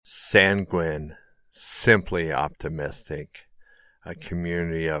Sanguine, simply optimistic, a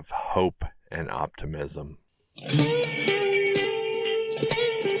community of hope and optimism.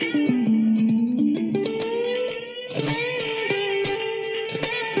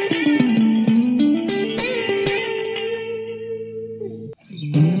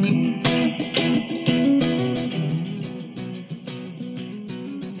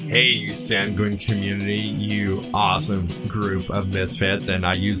 Hey, you sanguine community, you awesome group of misfits, and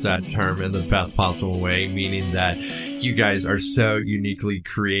I use that term in the best possible way, meaning that you guys are so uniquely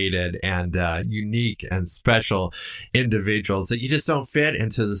created and unique and special individuals that you just don't fit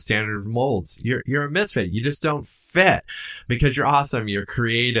into the standard molds. You're a misfit. You just don't fit because you're awesome. You're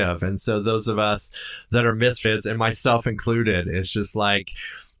creative. And so those of us that are misfits, and myself included, it's just like,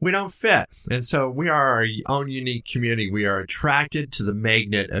 we don't fit. And so we are our own unique community. We are attracted to the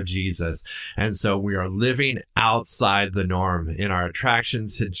magnet of Jesus. And so we are living outside the norm in our attraction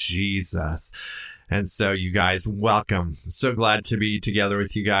to Jesus. And so you guys, welcome. So glad to be together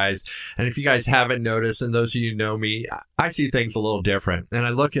with you guys. And if you guys haven't noticed, and those of you who know me, I see things a little different and I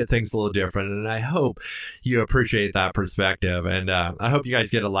look at things a little different. And I hope you appreciate that perspective. And I hope you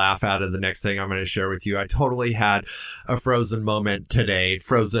guys get a laugh out of the next thing I'm going to share with you. I totally had a Frozen moment today.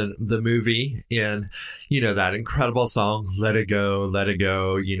 Frozen, the movie, in, that incredible song, Let It Go,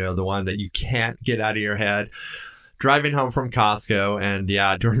 the one that you can't get out of your head. Driving home from Costco, and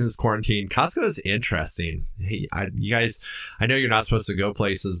during this quarantine, Costco is interesting. Hey, you guys, I know you're not supposed to go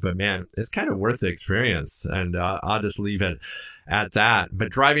places, but man, it's kind of worth the experience, and I'll just leave it at that.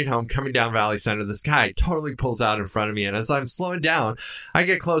 But driving home, coming down Valley Center, this guy totally pulls out in front of me, and as I'm slowing down, I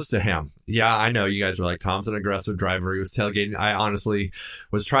get close to him. Yeah, I know you guys are like, Tom's an aggressive driver. He was tailgating. I honestly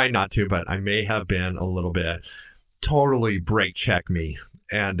was trying not to, but I may have been a little bit. Totally brake check me.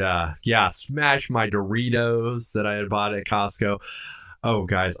 And, smash my Doritos that I had bought at Costco. Oh,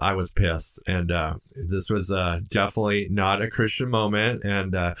 guys, I was pissed. And this was definitely not a Christian moment,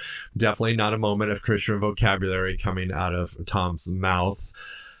 and definitely not a moment of Christian vocabulary coming out of Tom's mouth.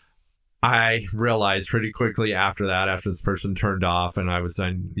 I realized pretty quickly after this person turned off and I was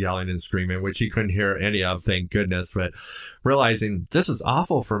done yelling and screaming, which he couldn't hear any of, thank goodness, but realizing this is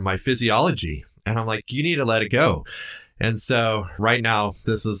awful for my physiology. And I'm like, you need to let it go. And so right now,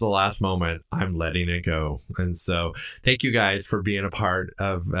 this is the last moment. I'm letting it go. And so thank you guys for being a part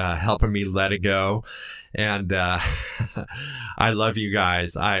of helping me let it go. And I love you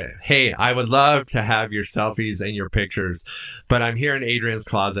guys. I would love to have your selfies and your pictures, but I'm here in Adrian's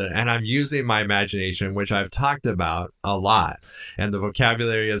closet and I'm using my imagination, which I've talked about a lot, and the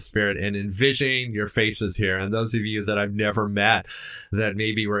vocabulary of spirit, and envisioning your faces here. And those of you that I've never met, that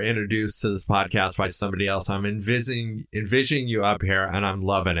maybe were introduced to this podcast by somebody else, I'm envisioning you up here, and I'm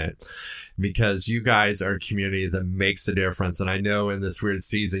loving it. Because you guys are a community that makes a difference. And I know in this weird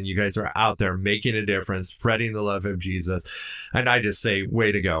season, you guys are out there making a difference, spreading the love of Jesus. And I just say,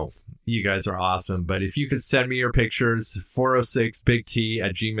 way to go. You guys are awesome. But if you could send me your pictures,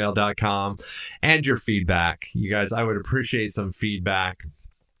 406bigt@gmail.com, and your feedback. You guys, I would appreciate some feedback.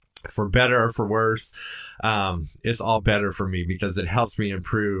 For better or for worse, it's all better for me because it helps me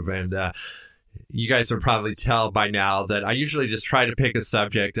improve. And you guys will probably tell by now that I usually just try to pick a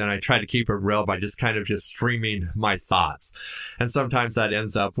subject and I try to keep it real by just kind of just streaming my thoughts. And sometimes that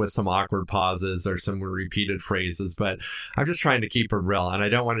ends up with some awkward pauses or some repeated phrases, but I'm just trying to keep it real. And I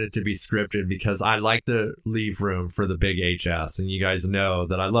don't want it to be scripted because I like to leave room for the big HS. And you guys know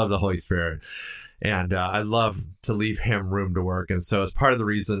that I love the Holy Spirit. And I love to leave him room to work. And so as part of the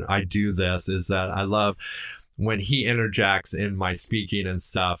reason I do this is that I love when he interjects in my speaking and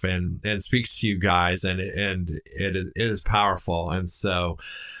stuff and speaks to you guys, and it is powerful. And so,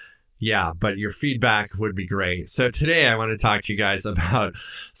 but your feedback would be great. So today I want to talk to you guys about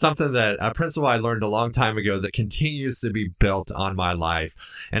something a principle I learned a long time ago that continues to be built on my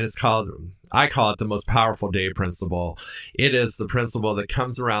life. And I call it the most powerful day principle. It is the principle that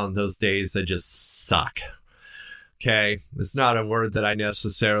comes around those days that just suck. Okay, it's not a word that I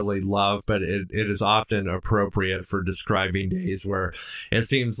necessarily love, but it is often appropriate for describing days where it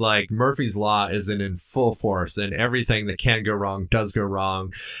seems like Murphy's Law isn't in full force and everything that can go wrong does go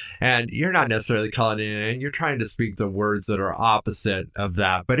wrong. And you're not necessarily calling it in, you're trying to speak the words that are opposite of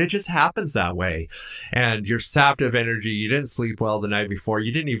that, but it just happens that way. And you're sapped of energy, you didn't sleep well the night before,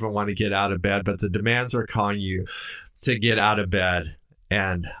 you didn't even want to get out of bed, but the demands are calling you to get out of bed.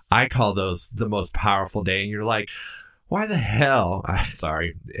 And I call those the most powerful day. And you're like, why the hell?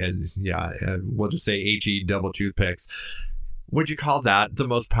 Sorry. And we'll just say HE double toothpicks. Would you call that the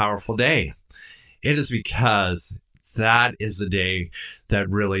most powerful day? It is because that is the day that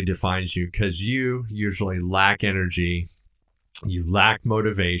really defines you, because you usually lack energy You lack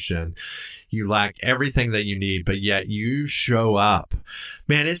motivation. You lack everything that you need, but yet you show up.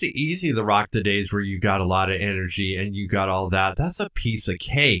 Man, is it easy to rock the days where you got a lot of energy and you got all that? That's a piece of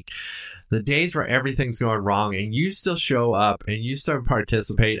cake. The days where everything's going wrong and you still show up and you still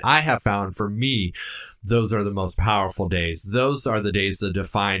participate, I have found for me, those are the most powerful days. Those are the days that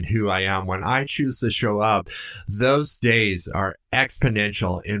define who I am. When I choose to show up, those days are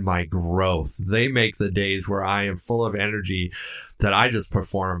exponential in my growth. They make the days where I am full of energy that I just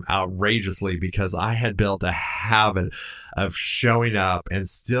perform outrageously because I had built a habit of showing up and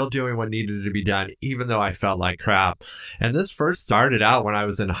still doing what needed to be done, even though I felt like crap. And this first started out when I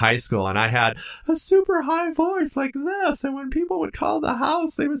was in high school and I had a super high voice like this. And when people would call the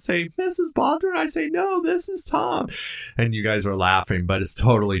house, they would say, Mrs. Baldwin. I say, no, this is Tom. And you guys are laughing, but it's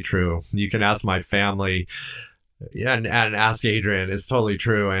totally true. You can ask my family. Yeah, and ask Adrian. It's totally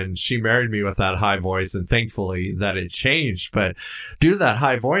true. And she married me with that high voice, and thankfully that it changed. But due to that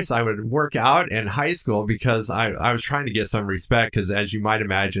high voice, I would work out in high school because I was trying to get some respect because, as you might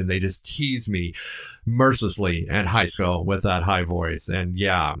imagine, they just teased me mercilessly in high school with that high voice. And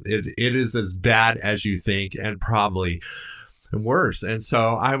yeah, it is as bad as you think and probably worse. And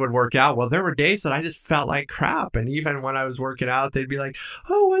so I would work out. Well, there were days that I just felt like crap. And even when I was working out, they'd be like,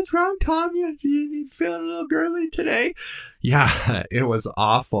 oh, what's wrong, Tom? You feeling a little girly today? Yeah, it was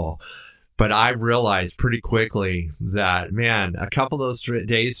awful. But I realized pretty quickly that, man, a couple of those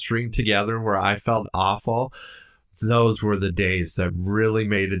days stringed together where I felt awful, those were the days that really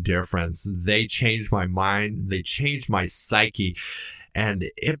made a difference. They changed my mind. They changed my psyche. And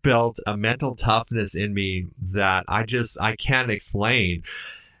it built a mental toughness in me that I can't explain.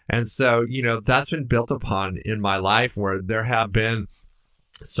 And so, that's been built upon in my life where there have been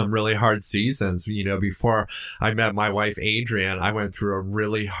some really hard seasons. Before I met my wife, Adrian, I went through a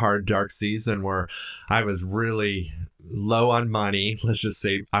really hard, dark season where I was really low on money. Let's just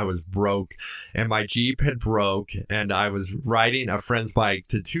say I was broke and my Jeep had broke and I was riding a friend's bike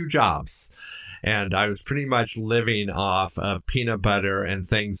to 2 jobs. And I was pretty much living off of peanut butter and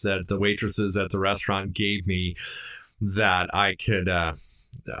things that the waitresses at the restaurant gave me that I could, that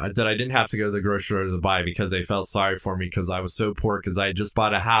I didn't have to go to the grocery store to buy because they felt sorry for me because I was so poor because I had just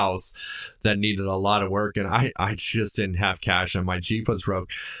bought a house that needed a lot of work and I just didn't have cash and my Jeep was broke.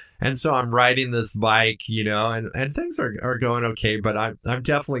 And so I'm riding this bike, and things are going okay, but I'm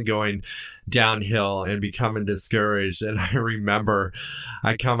definitely going downhill and becoming discouraged. And I remember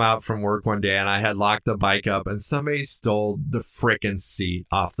I come out from work one day and I had locked the bike up and somebody stole the frickin' seat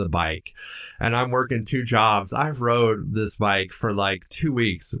off the bike. And I'm working 2 jobs. I rode this bike for like 2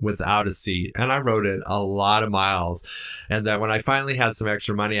 weeks without a seat and I rode it a lot of miles. And then when I finally had some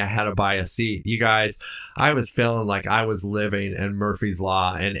extra money, I had to buy a seat. You guys, I was feeling like I was living in Murphy's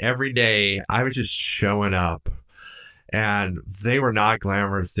Law and every day I was just showing up. And they were not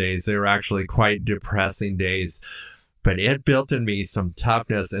glamorous days. They were actually quite depressing days. But it built in me some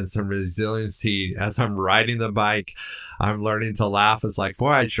toughness and some resiliency. As I'm riding the bike, I'm learning to laugh. It's like, boy,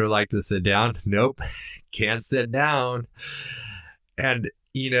 I'd sure like to sit down. Nope, can't sit down. And,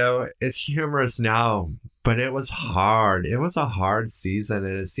 it's humorous now, but it was hard. It was a hard season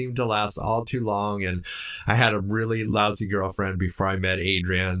and it seemed to last all too long. And I had a really lousy girlfriend before I met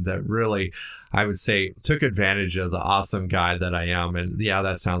Adrian that really, I would say, took advantage of the awesome guy that I am. And yeah,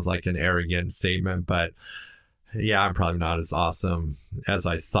 that sounds like an arrogant statement, but yeah, I'm probably not as awesome as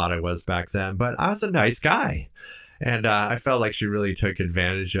I thought I was back then, but I was a nice guy. And I felt like she really took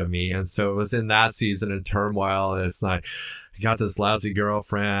advantage of me. And so it was in that season of turmoil. It's like, I got this lousy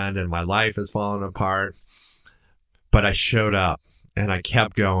girlfriend and my life is falling apart. But I showed up and I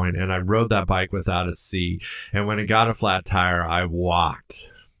kept going and I rode that bike without a seat. And when it got a flat tire, I walked.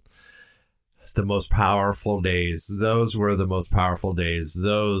 The most powerful days. Those were the most powerful days.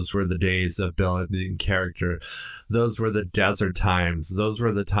 Those were the days of building character. Those were the desert times. Those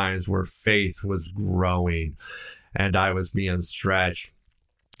were the times where faith was growing and I was being stretched.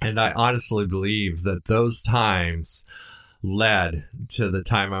 And I honestly believe that those times led to the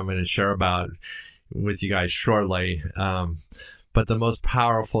time I'm going to share about with you guys shortly. But the most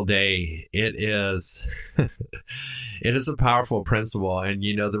powerful day, it is a powerful principle. And,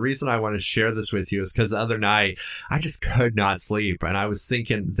 the reason I want to share this with you is because the other night I just could not sleep. And I was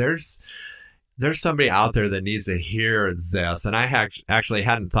thinking there's somebody out there that needs to hear this. And I actually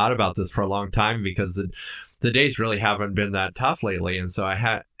hadn't thought about this for a long time because the days really haven't been that tough lately. And so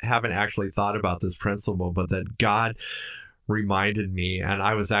I haven't actually thought about this principle, but that God reminded me and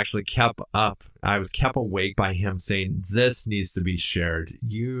I was actually kept awake by him saying, this needs to be shared.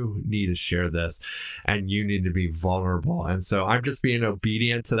 You need to share this and you need to be vulnerable. And so I'm just being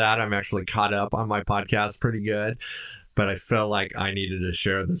obedient to that. I'm actually caught up on my podcast pretty good, but I felt like I needed to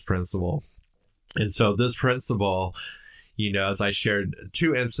share this principle. And so this principle, as I shared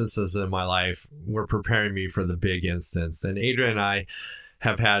 2 instances in my life, were preparing me for the big instance. And Adrian and I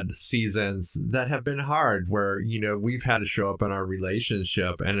have had seasons that have been hard where, we've had to show up in our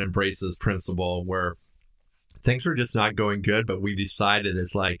relationship and embrace this principle where things were just not going good, but we decided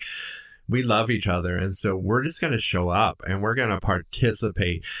it's like, we love each other. And so we're just going to show up and we're going to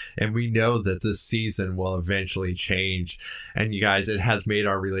participate. And we know that this season will eventually change. And you guys, it has made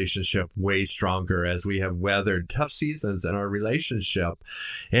our relationship way stronger as we have weathered tough seasons in our relationship.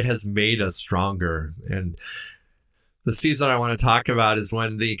 It has made us stronger. And the season I want to talk about is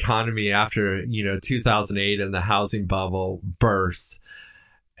when the economy after, 2008 and the housing bubble burst.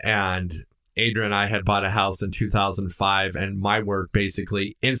 And Adrian and I had bought a house in 2005, and my work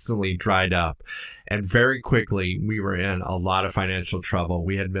basically instantly dried up. And very quickly, we were in a lot of financial trouble.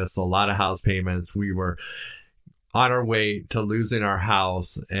 We had missed a lot of house payments. We were on our way to losing our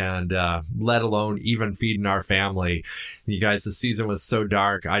house and let alone even feeding our family. You guys, the season was so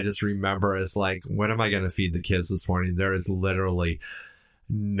dark. I just remember it's like, when am I going to feed the kids this morning? There is literally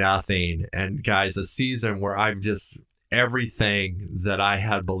nothing. And guys, a season where everything that I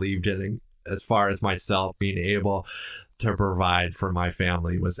had believed in as far as myself being able to provide for my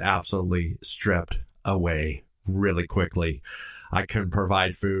family was absolutely stripped away really quickly. I couldn't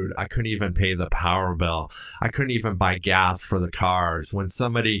provide food. I couldn't even pay the power bill. I couldn't even buy gas for the cars. When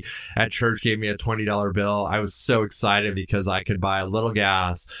somebody at church gave me a $20 bill, I was so excited because I could buy a little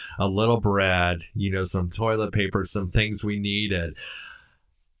gas, a little bread, some toilet paper, some things we needed.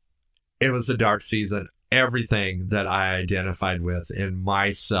 It was a dark season. Everything that I identified with in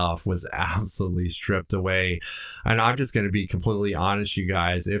myself was absolutely stripped away. And I'm just going to be completely honest, you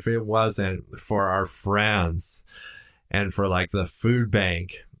guys. If it wasn't for our friends and for like the food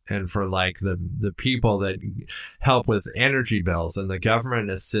bank and for like the people that help with energy bills and the government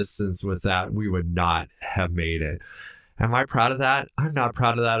assistance with that, we would not have made it. Am I proud of that? I'm not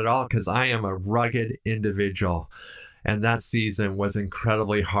proud of that at all because I am a rugged individual. And that season was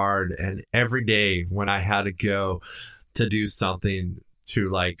incredibly hard. And every day when I had to go to do something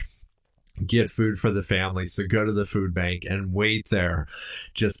to like get food for the family, so go to the food bank and wait there,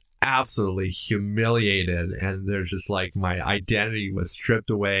 just absolutely humiliated. And they're just like, my identity was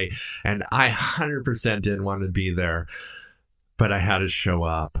stripped away and I 100% didn't want to be there, but I had to show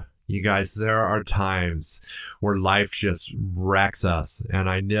up. You guys, there are times where life just wrecks us, and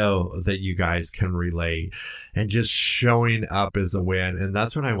I know that you guys can relate. And just showing up is a win, and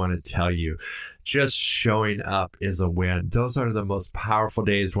that's what I want to tell you. Just showing up is a win. Those are the most powerful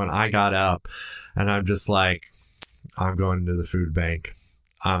days when I got up, and I'm just like, I'm going to the food bank.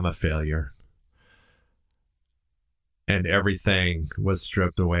 I'm a failure. And everything was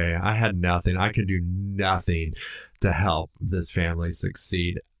stripped away. I had nothing. I could do nothing to help this family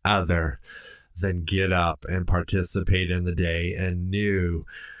succeed other than get up and participate in the day, and knew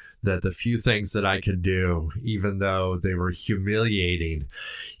that the few things that I could do, even though they were humiliating.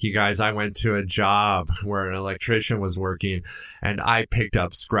 You guys, I went to a job where an electrician was working, and I picked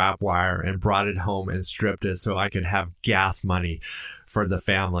up scrap wire and brought it home and stripped it so I could have gas money for the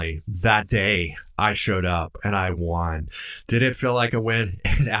family. That day, I showed up and I won. Did it feel like a win?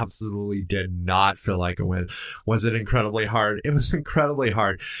 It absolutely did not feel like a win. Was it incredibly hard? It was incredibly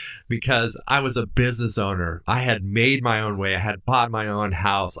hard because I was a business owner. I had made my own way. I had bought my own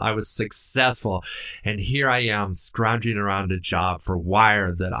house. I was successful. And here I am scrounging around a job for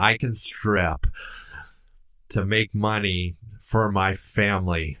wire that I can strip to make money for my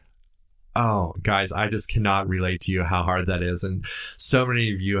family. Oh, guys, I just cannot relate to you how hard that is. And so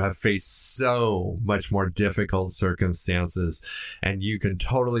many of you have faced so much more difficult circumstances, and you can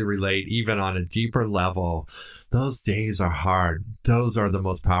totally relate even on a deeper level. Those days are hard. Those are the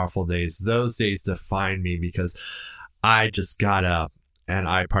most powerful days. Those days define me because I just got up and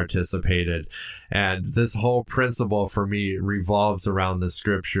I participated. And this whole principle for me revolves around the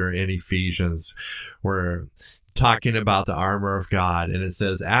scripture in Ephesians, where talking about the armor of God, and it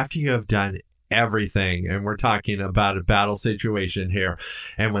says, after you have done everything, and we're talking about a battle situation here,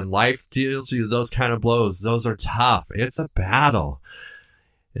 and when life deals you those kind of blows, those are tough. It's a battle.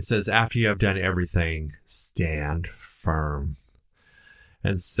 It says, after you have done everything, stand firm.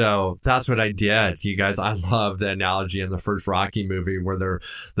 And so that's what I did. You guys, I love the analogy in the first Rocky movie where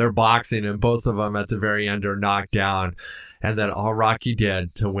they're boxing and both of them at the very end are knocked down, and that all Rocky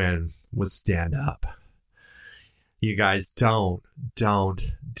did to win was stand up. You guys, don't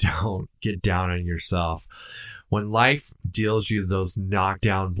get down on yourself. When life deals you those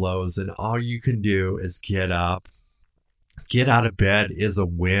knockdown blows and all you can do is get up, get out of bed is a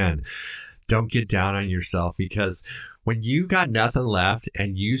win. Don't get down on yourself, because When you got nothing left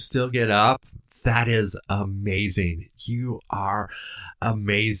and you still get up, that is amazing. You are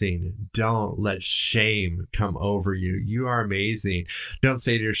amazing. Don't let shame come over you. You are amazing. Don't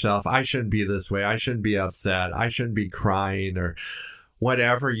say to yourself, I shouldn't be this way. I shouldn't be upset. I shouldn't be crying or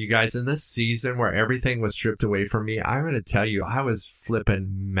whatever. You guys, in this season where everything was stripped away from me, I'm going to tell you, I was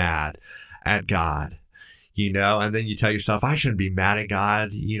flipping mad at God, and then you tell yourself, I shouldn't be mad at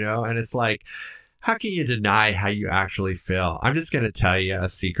God, and it's like, how can you deny how you actually feel? I'm just going to tell you a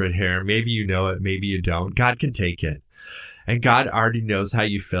secret here. Maybe you know it, maybe you don't. God can take it. And God already knows how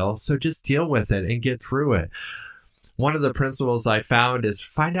you feel, so just deal with it and get through it. One of the principles I found is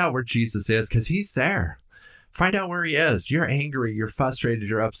find out where Jesus is, because he's there. Find out where he is. You're angry, you're frustrated,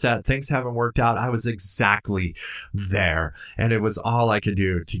 you're upset, things haven't worked out. I was exactly there. And it was all I could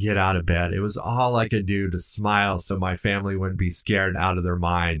do to get out of bed. It was all I could do to smile so my family wouldn't be scared out of their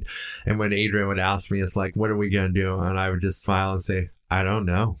mind. And when Adrian would ask me, it's like, what are we going to do? And I would just smile and say, I don't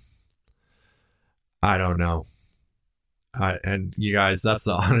know. I don't know. And you guys, that's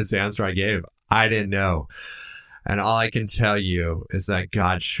the honest answer I gave. I didn't know. And all I can tell you is that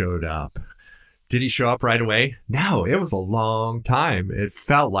God showed up. Did he show up right away? No, it was a long time. It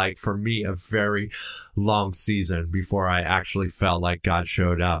felt like, for me, a very long season before I actually felt like God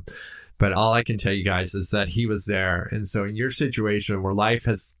showed up. But all I can tell you guys is that he was there. And so in your situation where life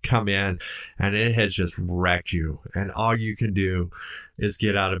has come in and it has just wrecked you, and all you can do is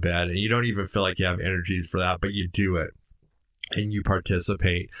get out of bed, and you don't even feel like you have energies for that, but you do it and you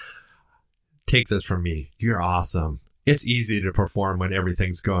participate. Take this from me. You're awesome. It's easy to perform when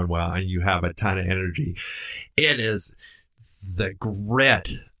everything's going well and you have a ton of energy. It is the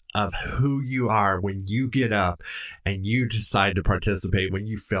grit of who you are when you get up and you decide to participate when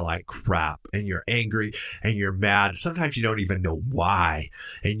you feel like crap and you're angry and you're mad. Sometimes you don't even know why.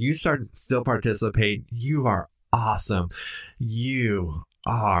 And you still participate. You are awesome. You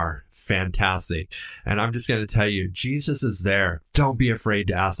are fantastic. And I'm just going to tell you, Jesus is there. Don't be afraid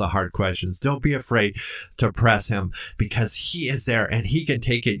to ask the hard questions. Don't be afraid to press him, because he is there and he can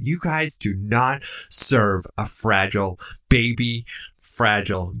take it. You guys do not serve a fragile baby,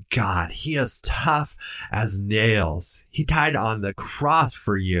 fragile God. He is tough as nails. He died on the cross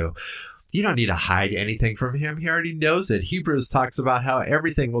for you. You don't need to hide anything from him. He already knows it. Hebrews talks about how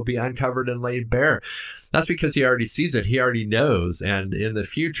everything will be uncovered and laid bare. That's because he already sees it. He already knows. And in the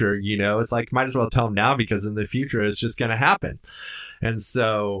future, it's like, might as well tell him now, because in the future, it's just going to happen. And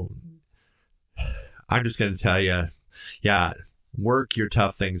so I'm just going to tell you, work your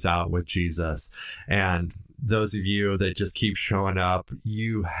tough things out with Jesus. And those of you that just keep showing up,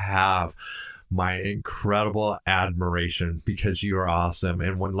 you have my incredible admiration, because you are awesome.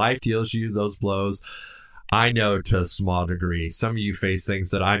 And when life deals you those blows, I know to a small degree, some of you face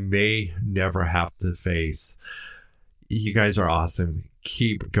things that I may never have to face. You guys are awesome.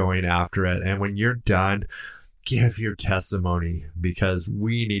 Keep going after it. And when you're done, give your testimony, because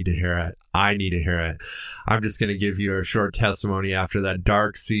we need to hear it. I need to hear it. I'm just going to give you a short testimony after that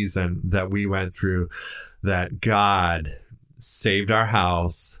dark season that we went through, that God saved our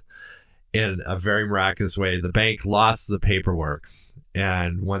house in a very miraculous way. The bank lost the paperwork.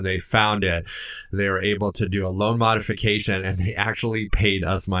 And when they found it, they were able to do a loan modification, and they actually paid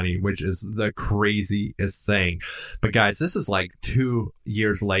us money, which is the craziest thing. But guys, this is like 2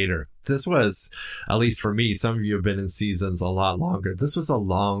 years later. This was, at least for me, some of you have been in seasons a lot longer. This was a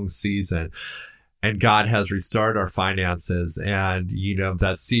long season. And God has restored our finances, and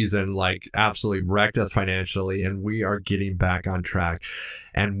that season absolutely wrecked us financially, and we are getting back on track,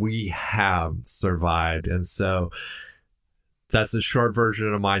 and we have survived. And so that's a short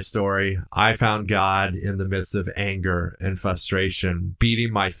version of my story. I found God in the midst of anger and frustration,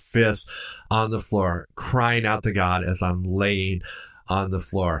 beating my fist on the floor, crying out to God as I'm laying on the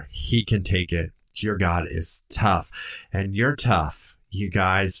floor. He can take it. Your God is tough, and you're tough. You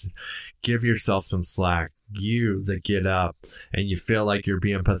guys, give yourself some slack. You that get up and you feel like you're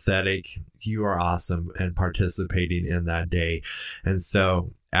being pathetic, you are awesome and participating in that day. And so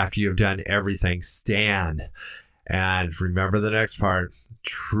after you've done everything, stand and remember the next part,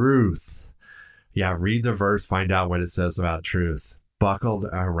 truth. Yeah, read the verse, find out what it says about truth. Buckled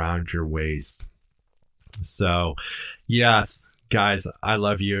around your waist. So, yes. Guys, I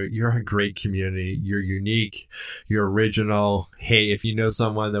love you. You're a great community. You're unique. You're original. Hey, if you know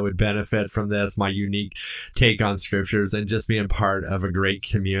someone that would benefit from this, my unique take on scriptures and just being part of a great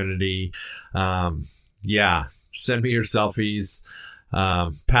community, send me your selfies,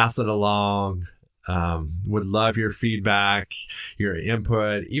 pass it along. Would love your feedback, your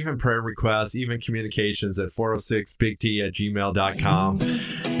input, even prayer requests, even communications at 406bigt@gmail.com.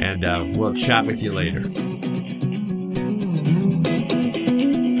 And we'll chat with you later.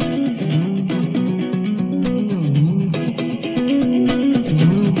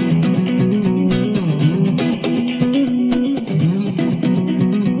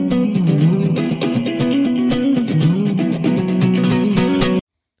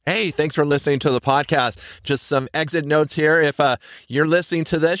 Hey, thanks for listening to the podcast. Just some exit notes here. If you're listening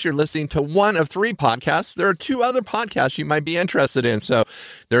to this, you're listening to one of 3 podcasts. There are 2 other podcasts you might be interested in. So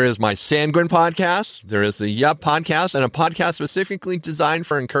there is my Sanguine podcast, there is the Yup podcast, and a podcast specifically designed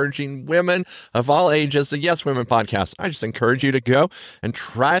for encouraging women of all ages, the Yes Women podcast. I just encourage you to go and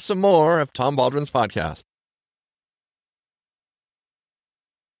try some more of Tom Baldwin's podcast.